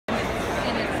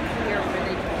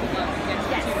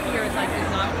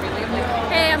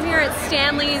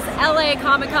Stanley's LA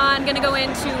Comic-Con. Gonna go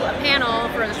into a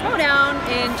panel for the Schmoedown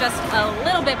in just a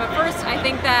little bit, but first I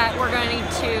think that we're going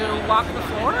to walk the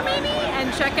floor maybe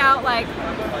and check out like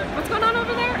what's going on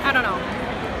over there? I don't know.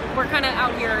 We're kind of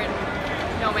out here in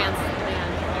no man's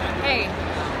land. Hey,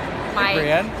 Hey,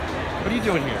 Brienne, what are you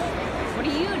doing here? What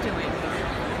are you doing?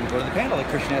 You go to the panel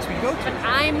that Christian asked me to go to. But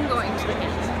I'm going to the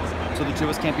panel. So the two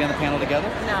of us can't be on the panel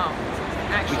together? No,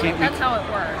 actually, that's how it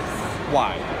works.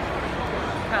 Why?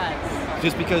 Because.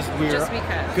 Just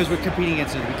because we're competing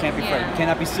against it. We can't be friends. We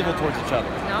cannot be civil towards each other.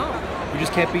 No. We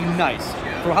just can't be nice.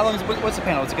 For how long is what's the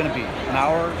panel? What's it going to be? An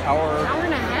hour? An hour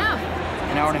and a half.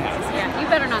 An hour and a half. Yeah, you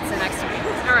better not sit next to me.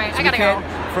 All right, so I gotta go.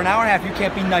 For an hour and a half, you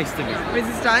can't be nice to me. Is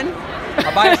this done?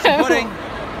 I'll buy her some pudding.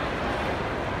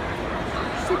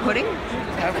 Some pudding?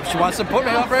 She wants some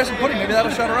pudding. I'll buy her some pudding. Maybe that'll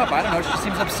shut her up. I don't know. She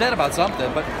seems upset about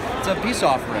something, but it's a peace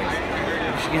offering.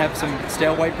 She can have some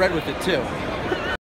stale white bread with it too.